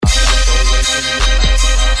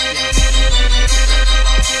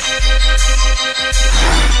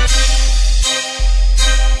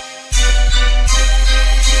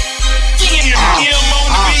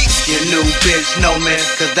bitch know me,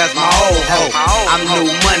 cause that's my old hoe. I'm new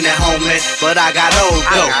money, homie, but I got old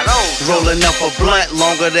dough. Rolling up a blunt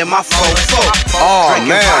longer than my fofo.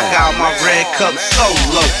 Drinking vodka out my red cup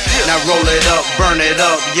solo. Now roll it up, burn it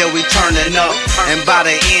up, yeah, we turning up. And by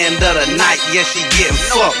the end of the night, yeah, she getting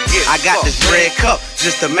fucked. I got this red cup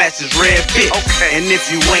just to match this red bitch. And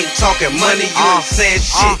if you ain't talking money, you ain't saying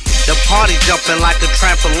shit. The party jumping like a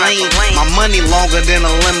trampoline. My money longer than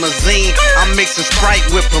a limousine. I'm mixing Sprite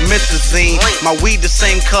with promethazine. My weed the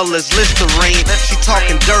same color as Listerine. She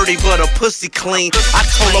talking dirty, but her pussy clean. I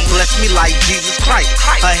told her bless me like Jesus Christ.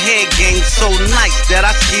 Her head game so nice that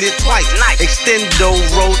I skied it twice. Extendo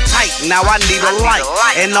roll tight, now I need a light.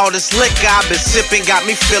 And all this liquor I've been sipping got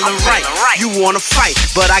me feeling right. You wanna fight,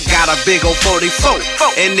 but I got a big old 44.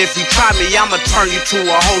 And if you try me, I'ma turn you to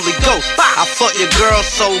a holy ghost. I fuck your girl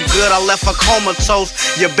so good, I left her comatose.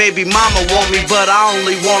 Your baby mama want me, but I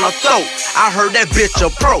only want a throat. I heard that bitch a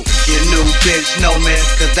pro. Your new bitch know me,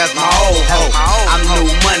 cause that's my old hoe. I'm new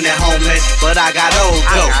money, homie, but I got old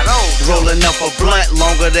dough. Rolling up a blunt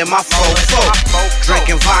longer than my fofo.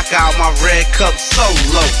 Drinking vodka out my red cup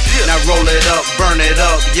solo. Now roll it up, burn it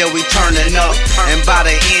up, yeah, we turning up. And by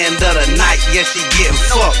the end of the night, yeah, she getting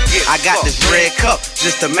fucked. I got this red cup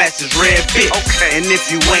just to match this red bitch. And if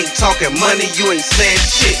you ain't talking money, you ain't saying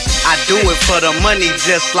shit. I do it for the money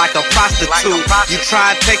just like a prostitute. You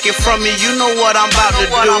try and take it from me, you know what I'm about to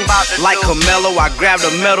do. Like Carmelo, I grab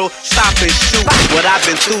the metal, stop and shoot. What I've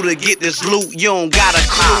been through to get this loot, you don't got a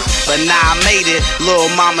clue. But now I made it, little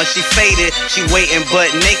mama, she faded. She waiting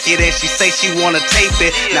butt naked and she say she wanna tape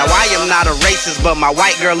it. Now I am not a racist, but my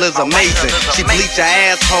white girl is amazing. She bleach her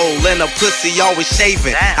asshole and her pussy always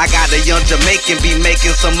shaving. I got a young Jamaican be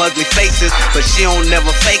making some ugly faces, but she don't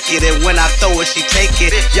never fake it. And when I throw it, she take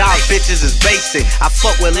it. Y'all bitches is basic. I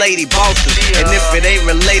fuck with lady bosses, and if it ain't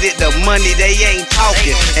related to money, they ain't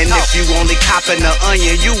talking. And if you only copping the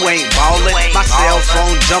onion, you ain't ballin'. My cell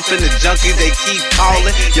phone jumping, the junkies they keep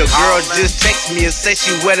calling. Your girl just text me and say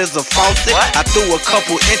she wet as a faucet. I threw a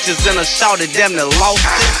couple inches in her shouted, damn near lost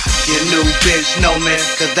it. Your new bitch know me,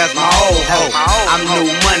 cause that's my old hoe. I'm new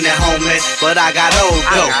money, homie, but I got old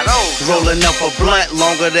dough. Rolling up a blunt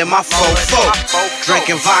longer than my fofo.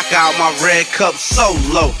 Drinking vodka out my red cup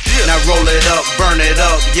solo. Now roll it up, burn it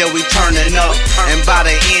up, yeah, we turning up. And by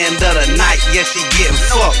the end of the night, yeah, she getting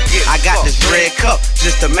fucked. I got this red cup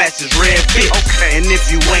just to match this red bitch. And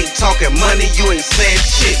if you ain't talking money, you ain't saying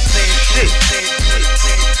shit.